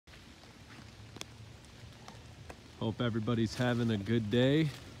Hope everybody's having a good day.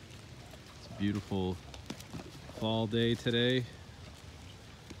 It's a beautiful fall day today.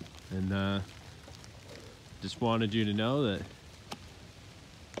 And just wanted you to know that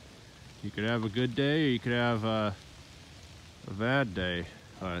you could have a good day or you could have a bad day.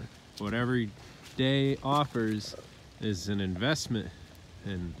 But what every day offers is an investment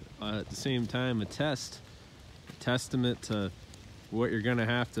and at the same time a testament to what you're gonna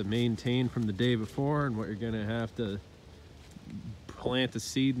have to maintain from the day before and what you're gonna have to plant the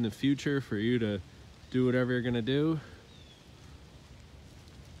seed in the future for you to do whatever you're gonna do.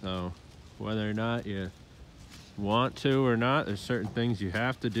 So whether or not you want to or not, there's certain things you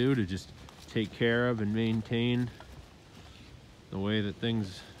have to do to just take care of and maintain the way that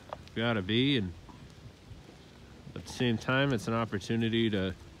things gotta be, and at the same time it's an opportunity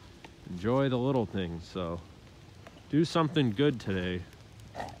to enjoy the little things. So do something good today.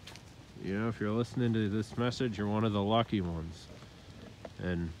 You know, if you're listening to this message, you're one of the lucky ones.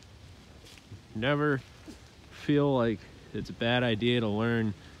 And never feel like it's a bad idea to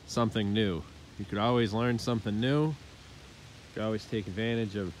learn something new. You could always learn something new. You could always take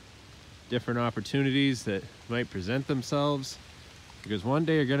advantage of different opportunities that might present themselves. Because one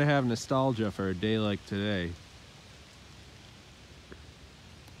day you're gonna have nostalgia for a day like today.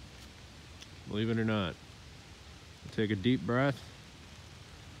 Believe it or not. Take a deep breath.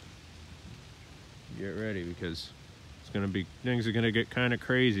 Get ready, because things are gonna get kind of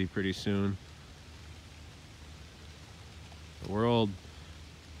crazy pretty soon. The world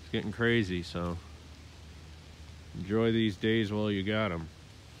is getting crazy, so enjoy these days while you got them.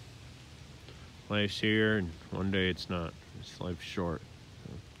 Life's here, and one day it's not. Life's short.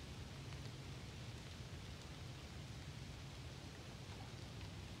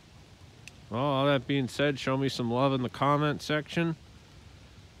 Well, all that being said, show me some love in the comment section,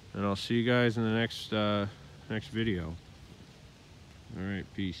 and I'll see you guys in the next video. All right,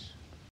 peace.